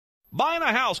Buying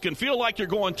a house can feel like you're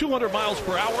going 200 miles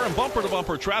per hour in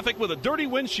bumper-to-bumper traffic with a dirty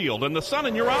windshield and the sun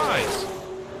in your eyes.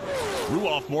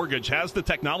 Ruoff Mortgage has the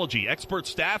technology, expert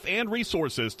staff, and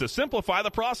resources to simplify the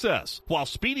process while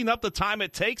speeding up the time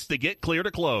it takes to get clear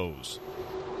to close.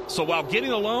 So while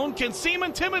getting a loan can seem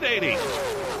intimidating,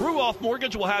 Ruoff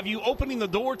Mortgage will have you opening the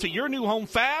door to your new home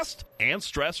fast and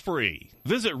stress-free.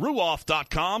 Visit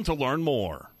Ruoff.com to learn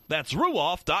more. That's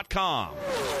Ruoff.com.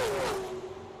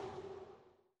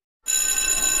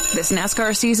 This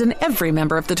NASCAR season, every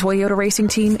member of the Toyota racing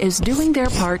team is doing their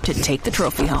part to take the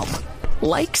trophy home.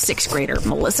 Like sixth grader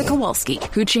Melissa Kowalski,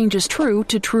 who changes true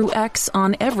to True X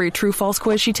on every true-false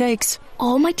quiz she takes.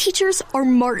 All my teachers are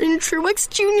Martin Truex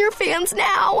Jr. fans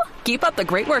now. Keep up the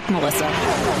great work, Melissa.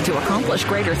 To accomplish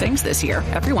greater things this year,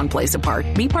 everyone plays a part.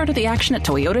 Be part of the action at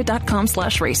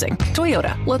toyota.com/racing.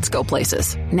 Toyota, let's go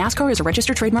places. NASCAR is a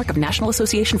registered trademark of National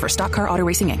Association for Stock Car Auto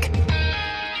Racing, Inc.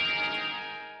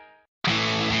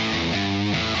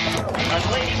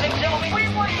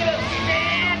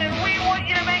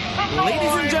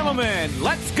 Ladies and gentlemen,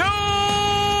 let's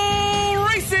go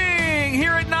racing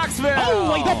here at Knoxville.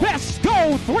 Only the best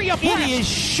go three abreast. It is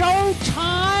show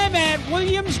time at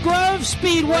Williams Grove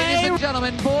Speedway. Ladies and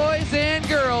gentlemen, boys and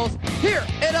girls, here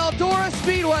at Eldora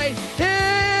Speedway,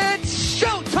 it's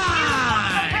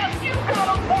showtime. You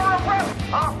got them for a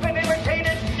breath. Often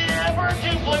imitated, never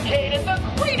duplicated. The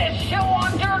greatest show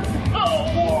on dirt,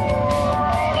 the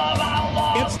world of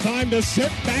outlaws. It's time to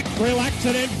sit back, relax,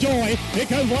 and enjoy,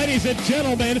 because, ladies and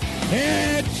gentlemen,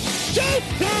 it's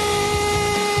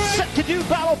showtime! Set to do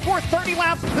battle for 30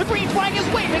 laps. The green flag is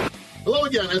waving. Hello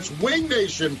again. It's Wing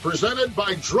Nation, presented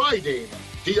by Dryden,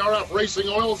 DRF Racing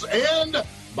Oils, and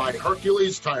by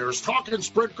Hercules Tires. Talking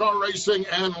sprint car racing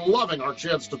and loving our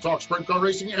chance to talk sprint car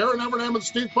racing. Aaron Evernham and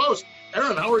Steve Post.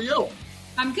 Aaron, how are you?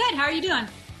 I'm good. How are you doing?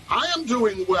 I am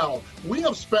doing well. We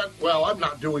have spent, well, I'm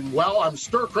not doing well. I'm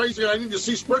stir crazy and I need to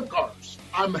see sprint cars.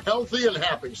 I'm healthy and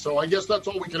happy, so I guess that's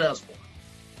all we can ask for.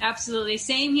 Absolutely.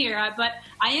 Same here. But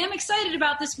I am excited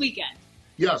about this weekend.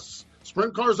 Yes.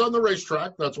 Sprint cars on the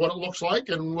racetrack. That's what it looks like,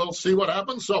 and we'll see what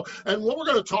happens. So, and what we're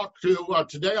going to talk to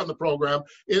today on the program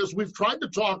is we've tried to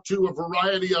talk to a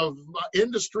variety of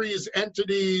industries,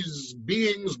 entities,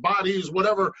 beings, bodies,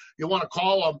 whatever you want to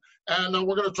call them. And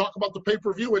we're going to talk about the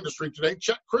pay-per-view industry today.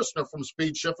 Chet Christner from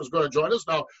Speed Shift is going to join us.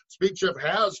 Now, Speed Shift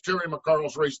has Terry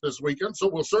McCarroll's race this weekend, so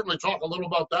we'll certainly talk a little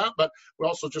about that. But we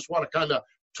also just want to kind of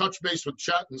touch base with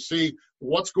Chet and see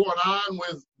what's going on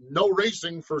with no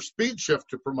racing for Speed Shift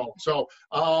to promote. So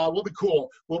we'll be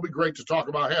cool. We'll be great to talk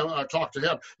about him, talk to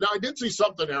him. Now, I did see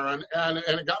something, Aaron, and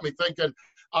it got me thinking.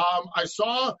 I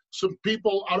saw some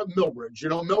people out of Millbridge. You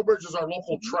know, Millbridge is our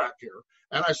local track here.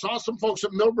 And I saw some folks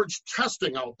at Millbridge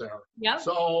testing out there. Yep.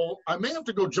 So I may have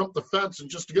to go jump the fence and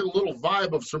just to get a little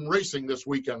vibe of some racing this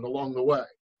weekend along the way.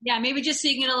 Yeah, maybe just so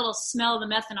you can get a little smell of the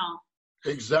methanol.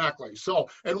 Exactly. So,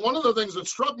 and one of the things that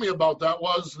struck me about that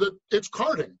was that it's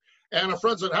karting. And our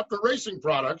friends at Hefner Racing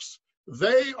Products,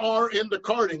 they are into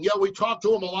karting. Yeah, we talk to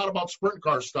them a lot about sprint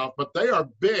car stuff, but they are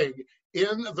big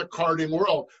in the karting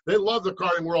world. They love the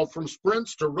karting world, from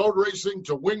sprints to road racing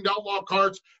to winged outlaw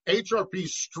karts. HRP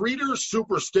Streeter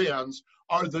Super Stands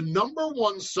are the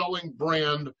 #1 selling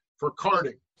brand for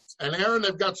karting. And Aaron,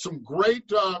 they've got some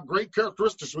great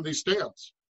characteristics with these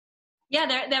stands. Yeah,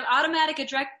 they have automatic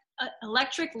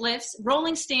electric lifts,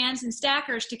 rolling stands, and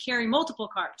stackers to carry multiple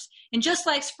cars. And just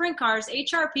like sprint cars,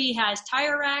 HRP has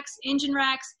tire racks, engine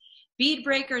racks, bead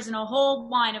breakers, and a whole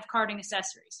line of karting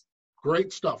accessories.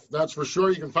 Great stuff. That's for sure.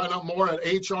 You can find out more at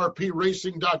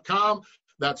hrpracing.com.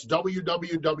 That's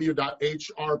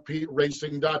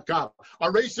www.hrpracing.com.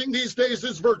 Our racing these days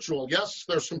is virtual. Yes,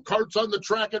 there's some karts on the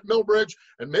track at Millbridge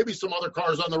and maybe some other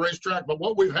cars on the racetrack, but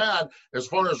what we've had as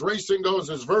far as racing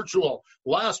goes is virtual.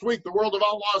 Last week, the World of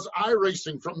Outlaws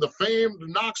iRacing from the famed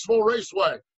Knoxville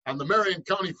Raceway on the Marion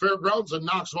County Fairgrounds in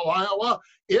Knoxville, Iowa.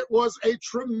 It was a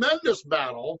tremendous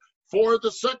battle for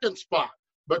the second spot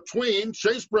between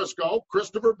Chase Briscoe,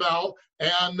 Christopher Bell,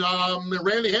 and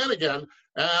Randy Hannigan.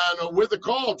 And with the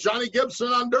call, Johnny Gibson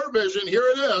on Dervision, here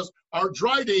it is, our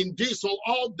Dryden Diesel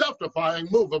all-death-defying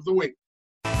move of the week.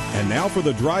 And now for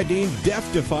the Dryden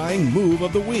death-defying move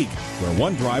of the week, where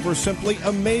one driver simply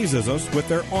amazes us with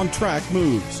their on-track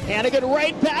moves. Hannigan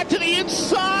right back to the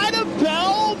inside of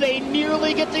Bell. They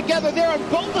nearly get together there, and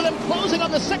both of them closing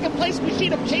on the second-place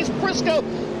machine of Chase Briscoe.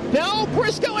 Bell,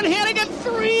 Briscoe, and Hannigan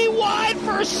 3 wide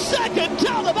for second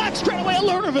down the back straightaway at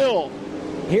Lernerville.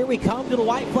 Here we come to the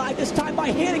white flag, this time by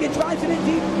Hannigan, drives it in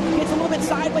deep, gets a little bit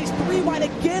sideways, 3 wide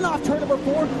again off turn number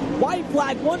 4. White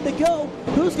flag, 1 to go.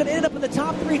 Who's going to end up in the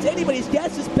top 3? It's anybody's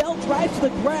guess as Bell drives to the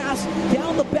grass,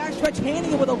 down the backstretch,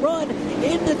 Hannigan with a run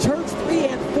into turns 3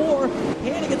 and 4.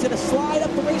 Hannigan's going to slide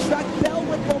up the racetrack, Bell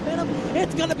with momentum.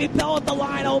 It's going to be Bell at the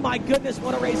line. Oh my goodness,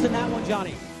 what a race in that one,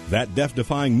 Johnny. That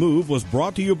death-defying move was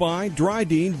brought to you by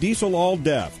Dryden Diesel All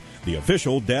Deaf, the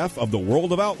official deaf of the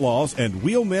World of Outlaws and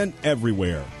wheelmen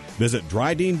everywhere. Visit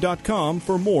Dryden.com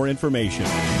for more information.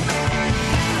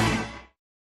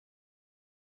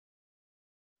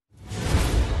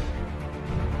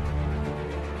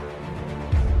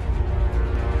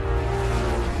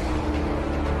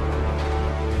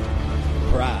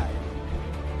 Pride.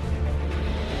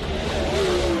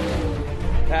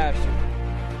 Passion.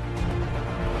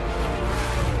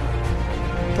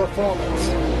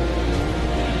 Performance.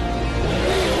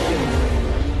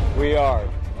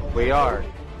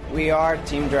 We are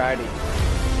Team Dryden.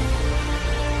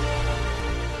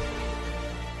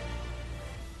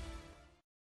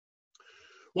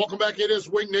 Welcome back. It is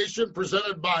Wing Nation,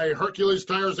 presented by Hercules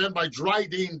Tires and by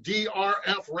Dryden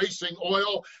DRF Racing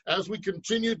Oil. As we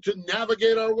continue to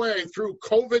navigate our way through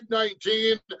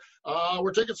COVID-19,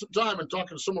 we're taking some time and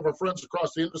talking to some of our friends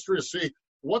across the industry to see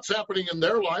what's happening in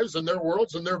their lives and their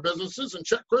worlds and their businesses. And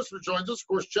Chet Christner joins us. Of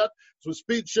course, Chet is with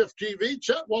Speed Shift TV.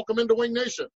 Chet, welcome into Wing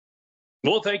Nation.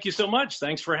 Well, thank you so much.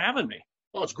 Thanks for having me.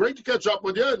 Well, it's great to catch up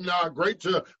with you, and great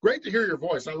to hear your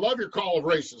voice. I love your call of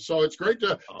races, so it's great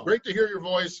to hear your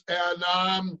voice.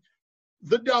 And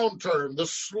the downturn, the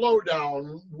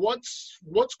slowdown, what's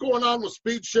going on with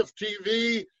Speed Shift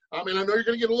TV? I mean, I know you're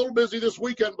going to get a little busy this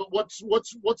weekend, but what's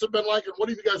it been like, and what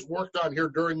have you guys worked on here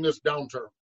during this downturn?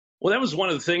 Well, that was one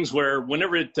of the things where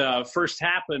whenever it first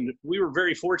happened, we were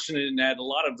very fortunate in that a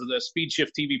lot of the Speed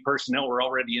Shift TV personnel were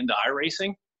already into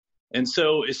iRacing. And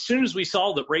so as soon as we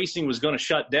saw that racing was going to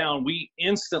shut down, we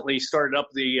instantly started up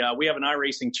we have an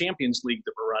iRacing Champions League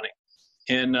that we're running.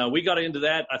 And we got into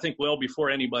that, I think, well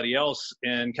before anybody else,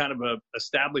 and kind of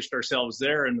established ourselves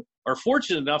there, and are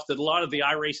fortunate enough that a lot of the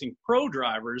iRacing pro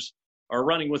drivers are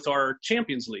running with our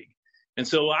Champions League. And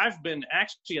so I've been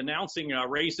actually announcing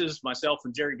races, myself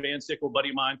and Jerry Van Sickle, a buddy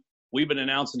of mine. We've been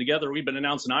announcing together. We've been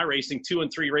announcing iRacing 2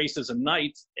 and 3 races a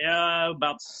night,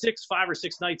 about 5 or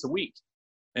 6 nights a week.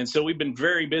 And so we've been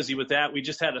very busy with that. We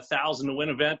just had a 1,000 to win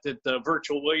event at the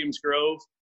virtual Williams Grove.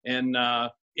 And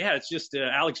it's just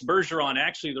Alex Bergeron,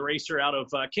 actually the racer out of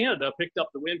Canada, picked up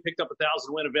the win, picked up a 1,000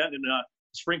 to win event in a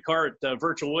sprint car at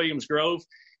virtual Williams Grove.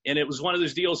 And it was one of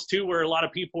those deals, too, where a lot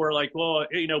of people were like, well,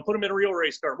 put him in a real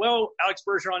race car. Well, Alex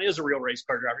Bergeron is a real race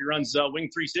car driver. He runs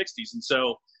Wing 360s. And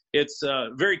so it's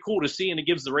very cool to see, and it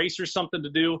gives the racers something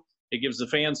to do. It gives the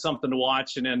fans something to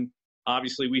watch. And then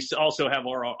obviously, we also have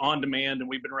our on-demand, and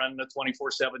we've been running a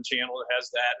 24/7 channel that has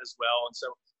that as well. And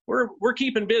so we're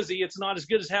keeping busy. It's not as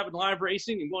good as having live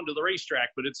racing and going to the racetrack,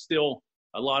 but it's still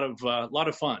a lot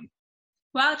of fun.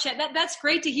 Wow, Chet, that's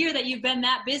great to hear that you've been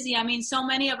that busy. I mean, so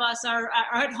many of us are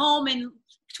at home and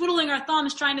twiddling our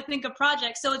thumbs trying to think of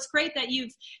projects. So it's great that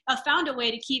you've found a way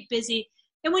to keep busy.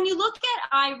 And when you look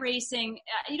at iRacing,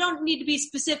 you don't need to be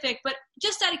specific, but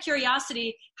just out of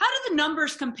curiosity, how do the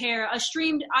numbers compare a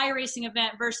streamed iRacing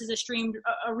event versus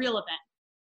a real event?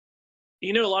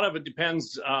 A lot of it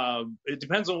depends. It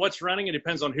depends on what's running. It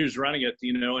depends on who's running it,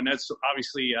 and that's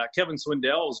obviously Kevin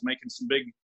Swindell is making some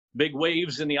big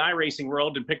waves in the iRacing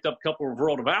world and picked up a couple of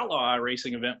World of Outlaw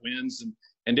iRacing event wins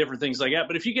and different things like that.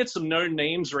 But if you get some known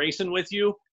names racing with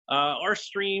you, our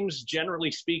streams,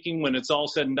 generally speaking, when it's all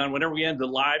said and done, whenever we end the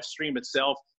live stream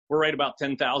itself, we're right about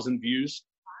 10,000 views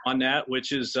on that,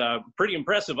 which is pretty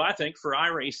impressive, I think, for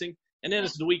iRacing. And then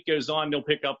as the week goes on, they'll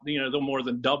pick up, they'll more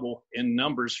than double in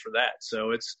numbers for that.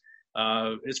 So it's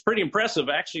pretty impressive,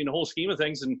 actually, in the whole scheme of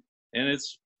things. And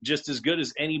it's just as good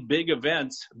as any big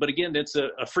event. But again, it's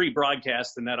a free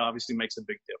broadcast, and that obviously makes a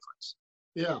big difference.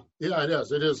 Yeah, it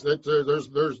is. It is.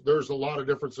 There's a lot of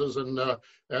differences and a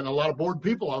lot of bored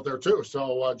people out there too.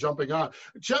 So jumping on,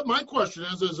 Chet, my question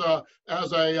is as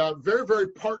a very, very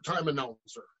part-time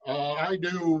announcer, I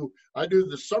do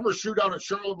the summer shootout at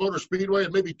Charlotte Motor Speedway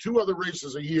and maybe 2 other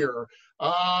races a year.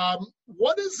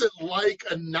 What is it like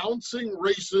announcing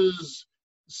races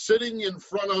sitting in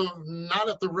front of not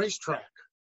at the racetrack?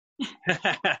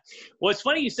 Well, it's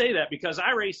funny you say that, because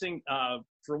iRacing,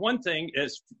 for one thing,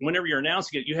 is whenever you're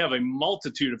announcing it, you have a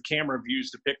multitude of camera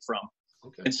views to pick from.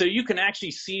 Okay. And so you can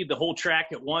actually see the whole track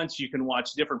at once. You can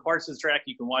watch different parts of the track.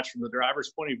 You can watch from the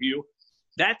driver's point of view.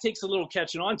 That takes a little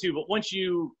catching on to, but once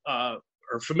you are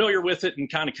familiar with it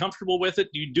and kind of comfortable with it,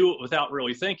 you do it without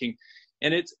really thinking.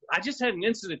 And I just had an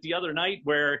incident the other night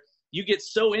where you get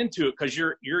so into it because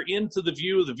you're into the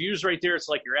view. The view's right there. It's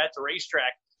like you're at the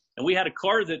racetrack. And we had a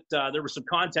car that there was some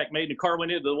contact made, and the car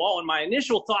went into the wall. And my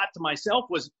initial thought to myself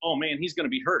was, oh, man, he's going to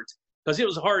be hurt, because it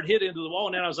was a hard hit into the wall.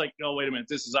 And then I was like, oh, wait a minute,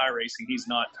 this is iRacing. He's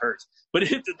not hurt. But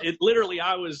it literally,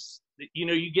 I was,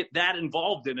 you get that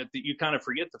involved in it that you kind of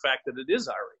forget the fact that it is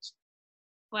iRacing.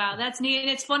 Wow, that's neat. And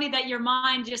it's funny that your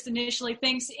mind just initially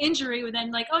thinks injury, and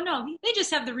then like, oh, no, they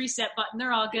just have the reset button.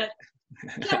 They're all good.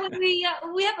 Yeah,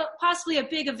 we have possibly a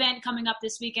big event coming up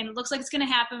this weekend. It looks like it's going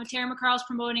to happen. Terry McCarl's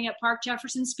promoting at Park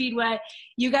Jefferson Speedway.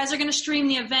 You guys are going to stream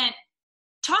the event.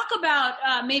 Talk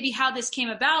about maybe how this came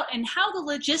about and how the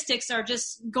logistics are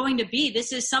just going to be.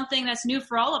 This is something that's new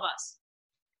for all of us.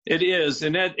 It is,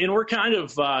 and we're kind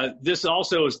of this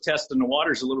also is testing the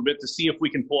waters a little bit to see if we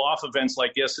can pull off events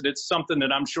like this, and it's something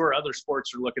that I'm sure other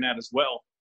sports are looking at as well.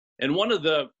 And one of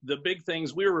the big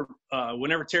things we were,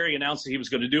 whenever Terry announced that he was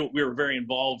going to do it, we were very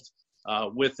involved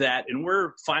with that. And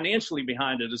we're financially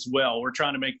behind it as well. We're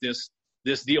trying to make this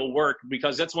deal work,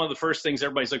 because that's one of the first things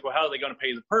everybody's like, well, how are they going to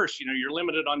pay the purse? You're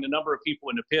limited on the number of people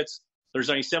in the pits.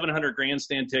 There's only 700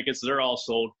 grandstand tickets. They're all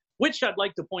sold, which I'd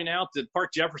like to point out that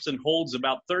Park Jefferson holds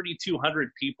about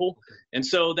 3,200 people. And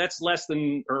so that's less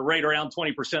than, or right around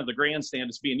 20% of the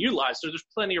grandstand is being utilized. So there's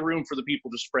plenty of room for the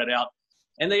people to spread out.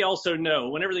 And they also know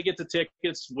whenever they get the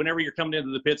tickets, whenever you're coming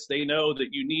into the pits, they know that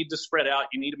you need to spread out.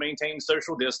 You need to maintain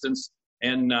social distance.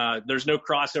 And there's no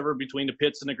crossover between the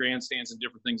pits and the grandstands and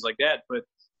different things like that. But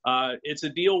it's a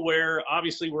deal where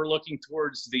obviously we're looking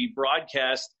towards the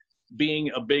broadcast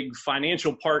being a big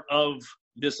financial part of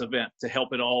this event to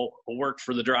help it all work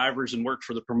for the drivers and work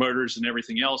for the promoters and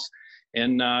everything else.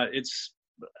 And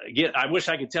again, I wish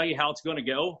I could tell you how it's going to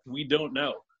go. We don't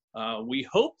know. We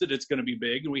hope that it's going to be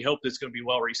big, and we hope that it's going to be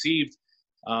well received.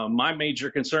 My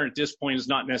major concern at this point is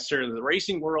not necessarily the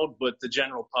racing world, but the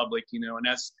general public, and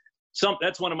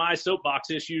that's one of my soapbox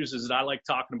issues, is that I like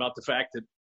talking about the fact that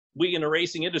we in the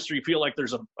racing industry feel like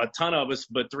there's a ton of us,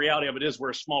 but the reality of it is we're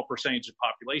a small percentage of the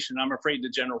population. I'm afraid the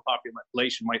general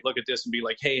population might look at this and be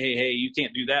like, hey, you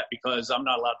can't do that because I'm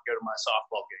not allowed to go to my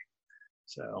softball game.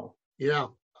 So, yeah.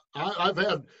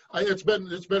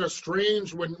 It's been a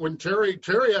strange when Terry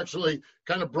actually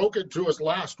kind of broke it to us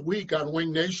last week on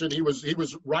Wing Nation. He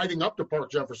was riding up to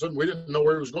Park Jefferson. We didn't know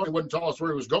where he was going. He wouldn't tell us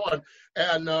where he was going.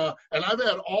 And I've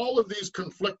had all of these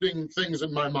conflicting things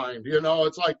in my mind.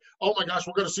 It's like, oh my gosh,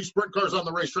 we're going to see sprint cars on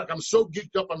the racetrack. I'm so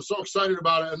geeked up. I'm so excited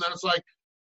about it. And then it's like,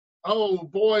 oh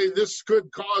boy, this could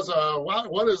cause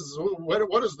what is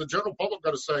the general public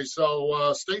going to say?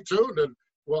 So stay tuned, and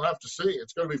we'll have to see.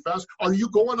 It's going to be fast. Are you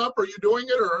going up? Are you doing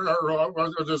it,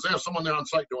 or does they have someone there on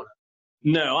site doing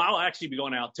it? No, I'll actually be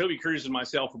going out. Toby Cruz and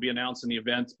myself will be announcing the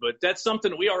event, but that's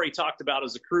something that we already talked about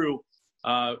as a crew.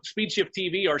 Speed Shift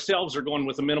TV ourselves are going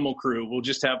with a minimal crew. We'll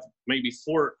just have maybe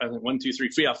four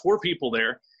people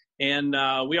there. And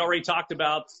we already talked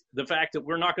about the fact that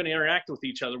we're not going to interact with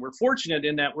each other. We're fortunate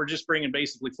in that we're just bringing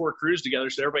basically 4 crews together,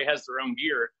 so everybody has their own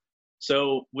gear.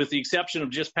 So with the exception of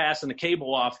just passing the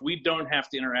cable off, we don't have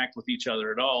to interact with each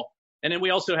other at all. And then we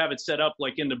also have it set up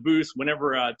like in the booth.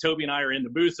 Whenever Toby and I are in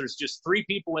the booth, there's just 3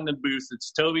 people in the booth.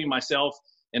 It's Toby, myself,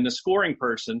 and the scoring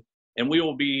person. And we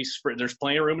will be spread. There's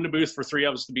plenty of room in the booth for 3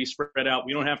 of us to be spread out.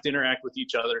 We don't have to interact with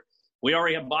each other. We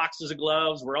already have boxes of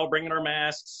gloves. We're all bringing our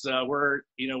masks. We're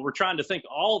trying to think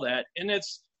all that. And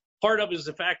it's part of it is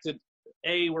the fact that,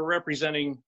 we're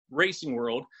representing racing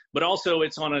world, but also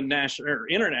it's on a national or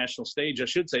international stage, I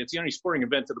should say. It's the only sporting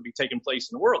event that will be taking place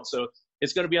in the world. So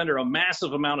it's going to be under a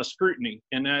massive amount of scrutiny.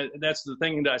 And that's the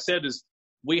thing that I said is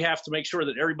we have to make sure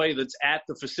that everybody that's at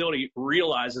the facility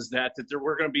realizes that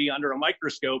we're going to be under a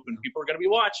microscope and people are going to be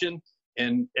watching,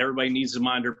 and everybody needs to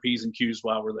mind their P's and Q's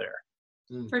while we're there.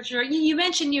 For sure. You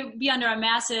mentioned you'd be under a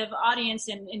massive audience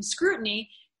and scrutiny,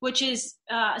 which is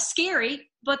scary,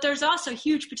 but there's also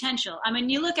huge potential. I mean,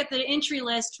 you look at the entry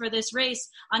list for this race,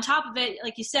 on top of it,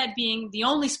 like you said, being the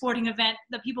only sporting event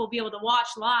that people will be able to watch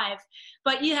live,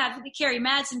 but you have Kerry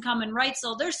Madsen coming,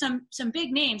 Reitzel. There's some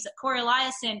big names, Corey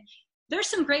Eliason. There's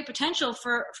some great potential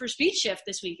for Speed Shift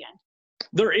this weekend.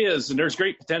 There is, and there's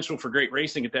great potential for great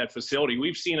racing at that facility.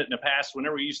 We've seen it in the past.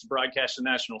 Whenever we used to broadcast the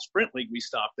National Sprint League, we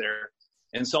stopped there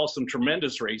and saw some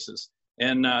tremendous races.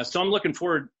 And so I'm looking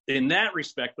forward in that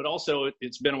respect, but also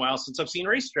it's been a while since I've seen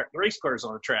race cars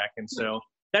on a track. And so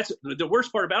that's the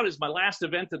worst part about it is my last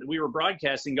event that we were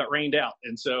broadcasting got rained out.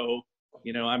 And so,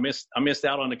 I missed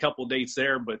out on a couple of dates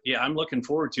there, but yeah, I'm looking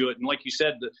forward to it. And like you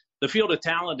said, the field of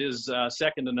talent is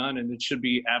second to none, and it should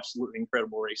be absolutely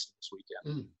incredible racing this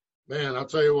weekend. Man, I'll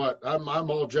tell you what, I'm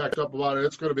all jacked up about it.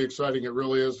 It's going to be exciting. It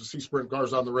really is to see sprint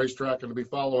cars on the racetrack and to be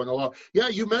following along. Yeah,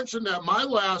 you mentioned that my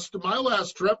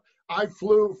last trip, I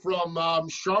flew from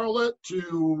Charlotte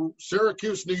to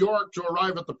Syracuse, New York, to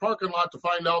arrive at the parking lot to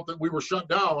find out that we were shut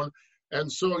down. And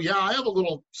so, yeah, I have a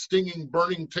little stinging,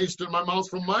 burning taste in my mouth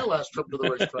from my last trip to the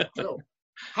racetrack, too.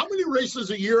 How many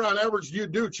races a year on average do you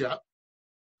do, Chet?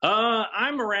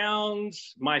 I'm around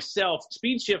myself.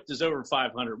 Speed Shift is over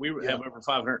 500. We have over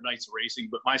 500 nights of racing,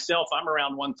 but myself, I'm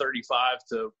around 135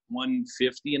 to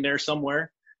 150 in there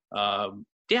somewhere.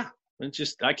 It's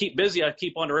just, I keep busy. I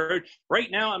keep on the road.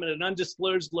 Right now, I'm in an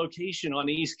undisclosed location on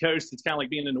the East Coast. It's kind of like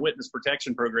being in the witness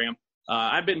protection program.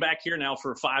 I've been back here now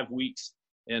for 5 weeks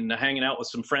and hanging out with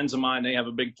some friends of mine. They have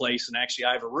a big place, and actually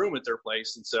I have a room at their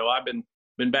place. And so I've been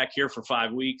back here for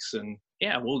 5 weeks, and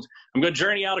I'm going to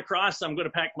journey out across. I'm going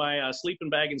to pack my sleeping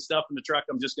bag and stuff in the truck.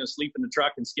 I'm just going to sleep in the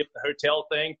truck and skip the hotel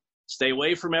thing, stay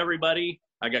away from everybody.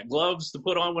 I got gloves to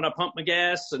put on when I pump my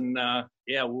gas, and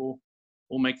we'll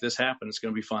make this happen. It's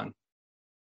going to be fun.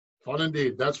 Fun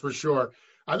indeed, that's for sure.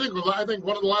 I think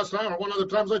one of the last time, or one of the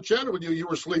times I chatted with you, you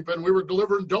were sleeping. We were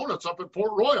delivering donuts up at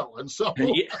Port Royal, and so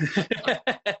yeah,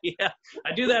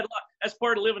 I do that a lot. That's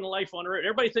part of living a life on the road.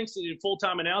 Everybody thinks that you're a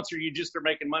full-time announcer, you just are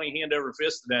making money hand over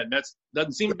fist. That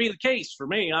doesn't seem to be the case for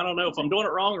me. I don't know if I'm doing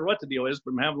it wrong or what the deal is,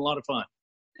 but I'm having a lot of fun.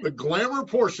 The glamour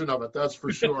portion of it, that's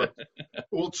for sure.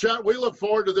 Well, Chet, we look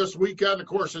forward to this weekend. Of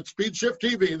course, it's Speed Shift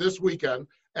TV this weekend,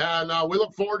 and we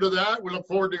look forward to that. We look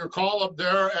forward to your call up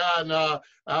there. And Aaron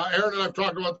and I have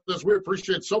talked about this. We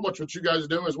appreciate so much what you guys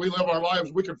do. As we live our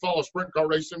lives, we can follow sprint car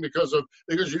racing because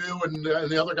you and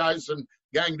the other guys and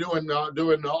gang doing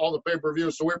all the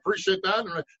pay-per-view. So we appreciate that,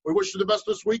 and we wish you the best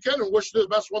this weekend, and wish you the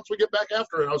best once we get back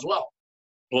after it as well.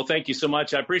 Well, thank you so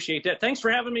much. I appreciate that. Thanks for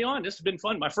having me on. This has been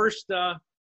fun. My first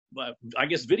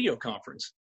video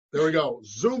conference. There we go.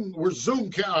 Zoom. We're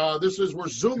zooming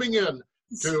in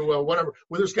to whatever.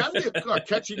 Well, there's got to be a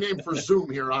catchy name for Zoom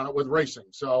here on it with racing.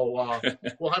 So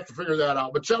we'll have to figure that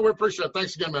out. But Chet, we appreciate it.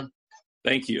 Thanks again, man.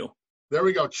 Thank you. There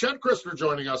we go. Chet Christner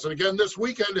joining us. And again, this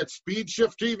weekend it's Speed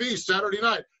Shift TV, Saturday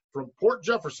night from Port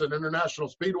Jefferson International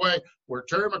Speedway, where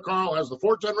Terry McCarl has the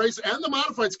 410 race and the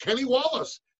modifieds. Kenny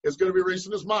Wallace is going to be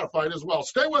racing his modified as well.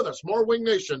 Stay with us. More Wing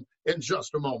Nation in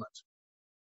just a moment.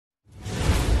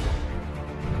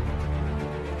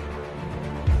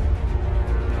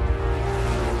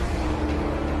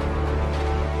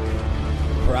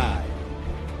 Pride,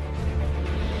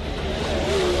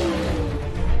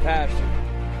 passion,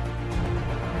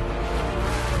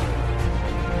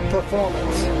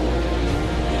 performance.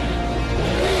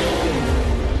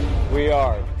 We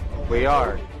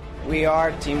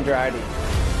are Team Dryden.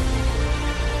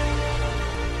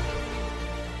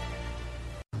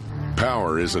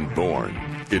 Power isn't born,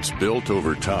 it's built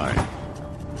over time.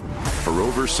 For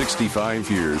over 65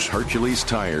 years, Hercules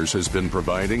Tires has been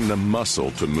providing the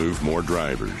muscle to move more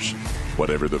drivers,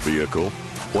 whatever the vehicle,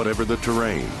 whatever the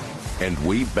terrain, and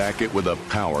we back it with a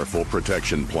powerful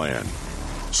protection plan.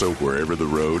 So wherever the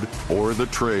road or the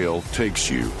trail takes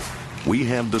you, we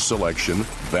have the selection,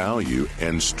 value,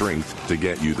 and strength to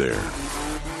get you there.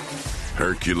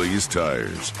 Hercules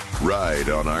Tires. Ride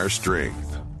on our strength.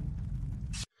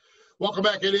 Welcome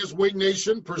back. It is Wing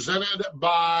Nation, presented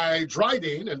by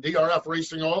Dryden and DRF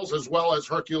Racing Oils, as well as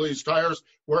Hercules Tires.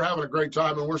 We're having a great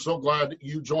time, and we're so glad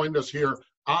you joined us here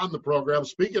on the program.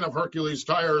 Speaking of Hercules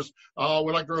Tires,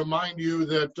 we'd like to remind you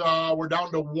that we're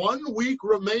down to 1 week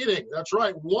remaining. That's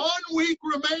right, 1 week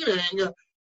remaining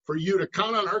for you to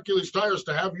count on Hercules Tires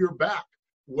to have your back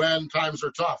when times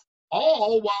are tough,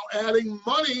 all while adding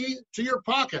money to your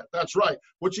pocket. That's right.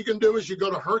 What you can do is you go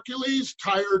to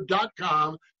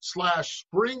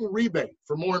HerculesTire.com/spring rebate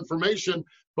for more information.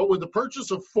 But with the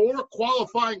purchase of 4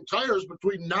 qualifying tires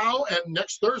between now and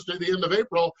next Thursday, the end of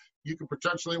April, you can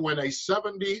potentially win a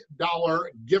 $70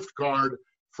 gift card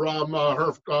from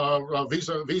her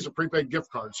Visa prepaid gift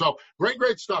card. So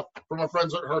great stuff from our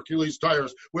friends at Hercules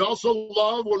Tires. We also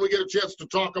love when we get a chance to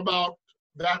talk about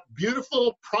that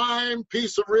beautiful prime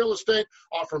piece of real estate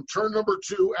off from turn number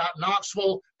 2 at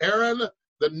Knoxville. Aaron,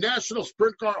 the National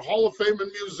Sprint Car Hall of Fame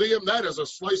and Museum, that is a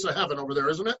slice of heaven over there,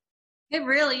 isn't it? It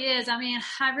really is. I mean,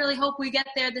 I really hope we get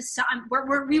there this time.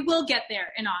 We will get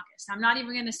there in August. I'm not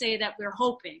even going to say that we're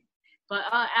hoping. But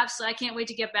absolutely, I can't wait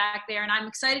to get back there. And I'm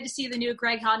excited to see the new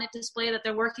Greg Hodnett display that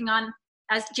they're working on.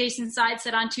 As Jason Side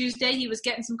said on Tuesday, he was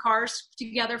getting some cars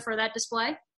together for that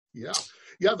display. Yeah,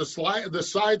 the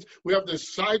Sides. We have the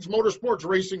Sides Motorsports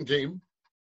Racing Team.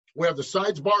 We have the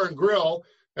Sides Bar and Grill,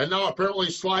 and now apparently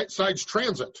Sides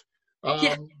Transit,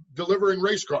 delivering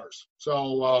race cars.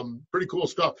 So pretty cool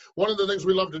stuff. One of the things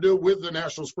we love to do with the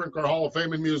National Sprint Car Hall of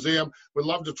Fame and Museum, we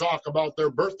love to talk about their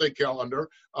birthday calendar.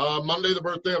 Monday, the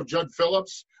birthday of Judd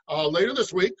Phillips. Later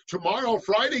this week, tomorrow,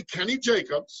 Friday, Kenny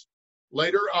Jacobs.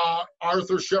 later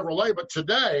Arthur Chevrolet. But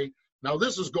today, now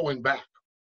this is going back.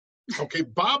 Okay,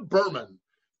 Bob Berman.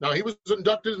 Now, he was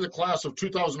inducted in the class of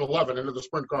 2011 into the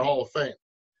Sprint Car Hall of Fame.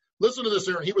 Listen to this,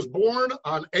 Aaron. He was born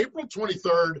on April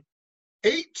 23rd,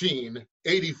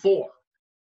 1884,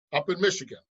 up in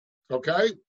Michigan, okay?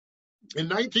 In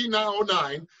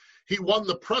 1909, he won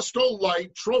the Presto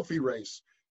Light Trophy Race.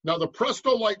 Now, the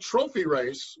Presto Light Trophy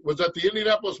Race was at the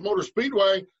Indianapolis Motor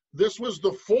Speedway. This was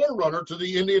the forerunner to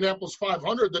the Indianapolis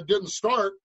 500 that didn't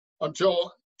start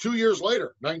until 2 years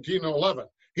later, 1911.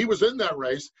 He was in that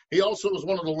race. He also was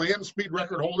one of the land speed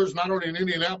record holders, not only in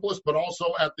Indianapolis, but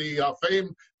also at the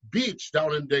famed beach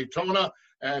down in Daytona.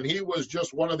 And he was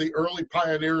just one of the early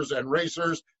pioneers and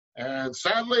racers. And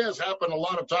sadly, as happened a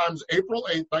lot of times, April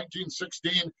 8th,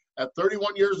 1916, at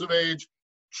 31 years of age,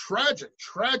 tragic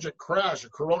crash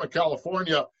at Corona,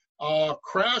 California,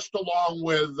 crashed along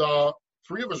with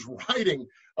three of his his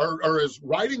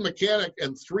riding mechanic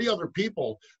and three other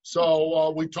people.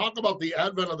 So we talk about the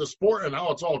advent of the sport and how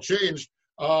it's all changed.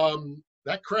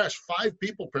 That crash, 5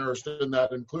 people perished in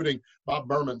that, including Bob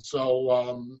Berman.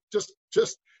 So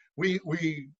we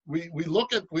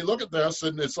look at this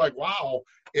and it's like, wow,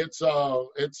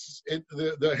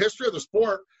 the history of the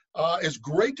sport is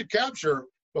great to capture.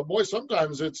 But boy,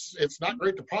 sometimes it's not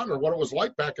great to ponder what it was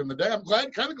like back in the day. I'm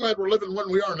kind of glad we're living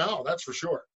when we are now. That's for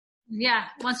sure. Yeah,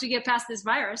 once we get past this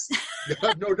virus.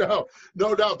 Yeah, no doubt.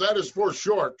 That is for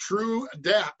sure. True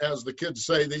dat, as the kids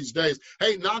say these days.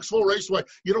 Hey, Knoxville Raceway,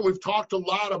 we've talked a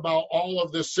lot about all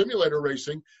of this simulator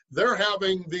racing. They're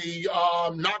having the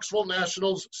Knoxville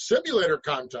Nationals Simulator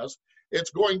Contest.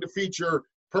 It's going to feature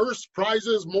purse,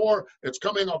 prizes, more. It's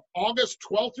coming up August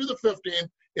 12th through the 15th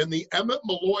in the Emmett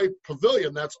Malloy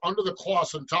Pavilion. That's under the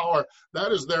Clausen Tower.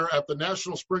 That is there at the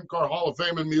National Sprint Car Hall of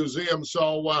Fame and Museum.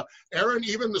 So, Aaron,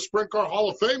 even the Sprint Car Hall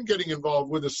of Fame getting involved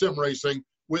with the sim racing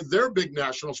with their big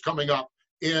nationals coming up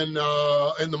in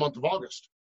the month of August.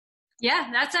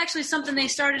 Yeah, that's actually something they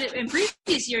started in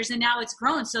previous years, and now it's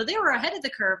grown. So they were ahead of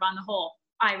the curve on the whole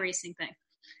iRacing thing.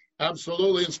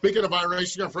 Absolutely. And speaking of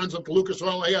iRacing, our friends at the Lucas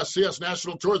Oil ASCS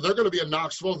National Tour, they're going to be in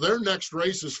Knoxville. Their next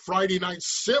race is Friday night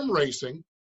sim racing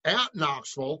at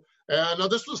Knoxville. And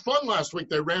this was fun last week.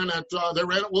 They ran at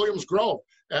Williams Grove,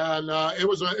 and it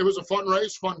was a fun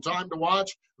race, fun time to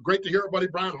watch. Great to hear our buddy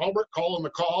Brian Hulbert calling the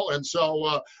call. And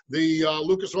so the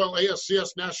Lucas Oil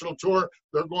ASCS National Tour,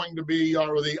 they're going to be,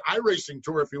 or the iRacing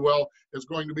Tour, if you will, is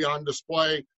going to be on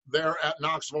display there at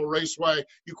Knoxville Raceway.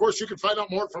 Of course, you can find out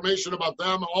more information about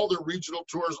them, all their regional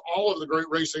tours, all of the great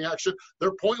racing action.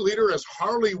 Their point leader is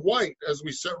Harley White, as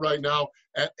we sit right now,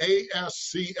 at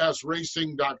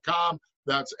ASCSracing.com.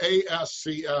 That's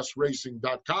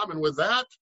ASCSracing.com. And with that,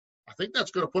 I think that's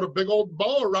going to put a big old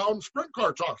bow around sprint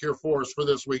car talk here for us for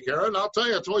this week, Aaron. I'll tell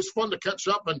you, it's always fun to catch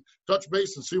up and touch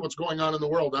base and see what's going on in the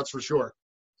world. That's for sure.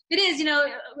 It is.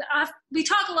 We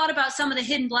talk a lot about some of the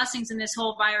hidden blessings in this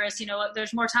whole virus.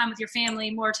 There's more time with your family,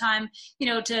 more time,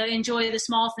 to enjoy the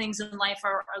small things in life,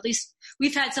 or at least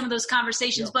we've had some of those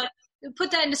conversations. Yeah. But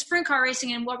put that into sprint car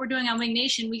racing and what we're doing on Wing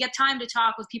Nation, we get time to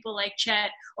talk with people like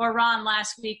Chet or Ron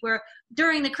last week, where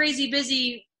during the crazy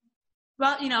busy,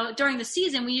 during the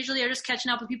season, we usually are just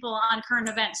catching up with people on current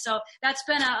events. So that's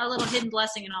been a little hidden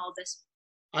blessing in all of this.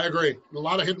 I agree. A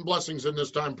lot of hidden blessings in this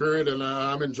time period, and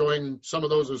I'm enjoying some of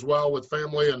those as well with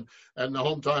family and the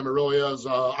home time. It really is.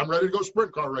 I'm ready to go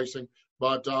sprint car racing.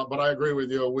 But I agree with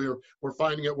you. We're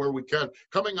finding it where we can.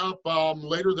 Coming up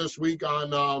later this week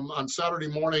on Saturday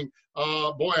morning,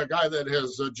 a guy that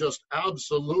has just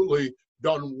absolutely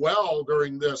done well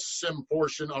during this sim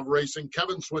portion of racing,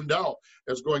 Kevin Swindell,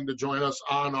 is going to join us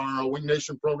on our Wing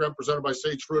Nation program presented by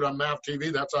Sage Fruit on MAV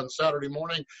TV. That's on Saturday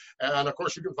morning. And, of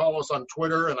course, you can follow us on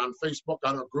Twitter and on Facebook,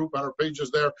 on our group, on our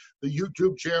pages there, the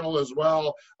YouTube channel as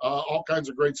well. All kinds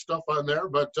of great stuff on there.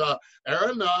 But,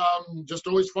 Aaron, just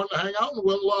always fun to hang out, and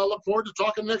we'll look forward to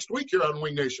talking next week here on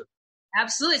Wing Nation.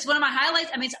 Absolutely. It's one of my highlights.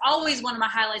 I mean, it's always one of my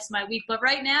highlights of my week. But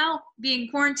right now, being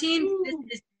quarantined,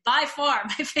 is by far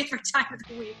my favorite time of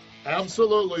the week.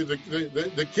 Absolutely.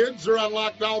 The kids are on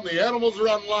lockdown, the animals are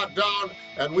on lockdown,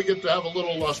 and we get to have a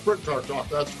little sprint car talk,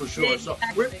 that's for sure.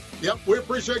 Exactly. So we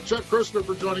appreciate Chet Christner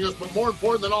for joining us, but more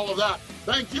important than all of that,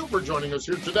 thank you for joining us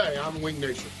here today on Wing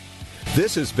Nation.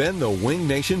 This has been the Wing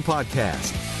Nation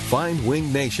Podcast. Find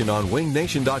Wing Nation on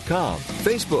wingnation.com,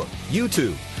 Facebook,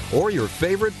 YouTube, or your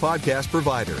favorite podcast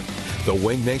provider. The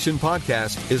Wing Nation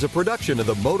Podcast is a production of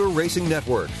the Motor Racing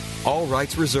Network. All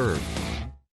rights reserved.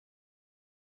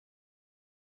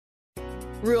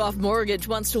 Ruoff Mortgage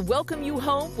wants to welcome you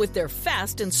home with their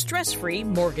fast and stress-free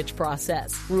mortgage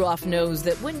process. Ruoff knows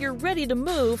that when you're ready to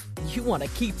move, you want to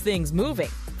keep things moving.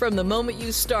 From the moment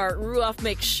you start, Ruoff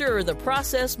makes sure the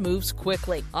process moves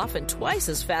quickly, often twice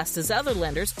as fast as other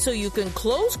lenders, so you can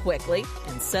close quickly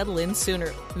and settle in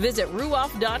sooner. Visit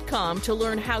Ruoff.com to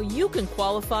learn how you can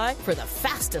qualify for the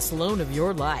fastest loan of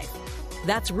your life.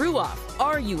 That's Ruoff,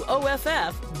 RUOFF.com.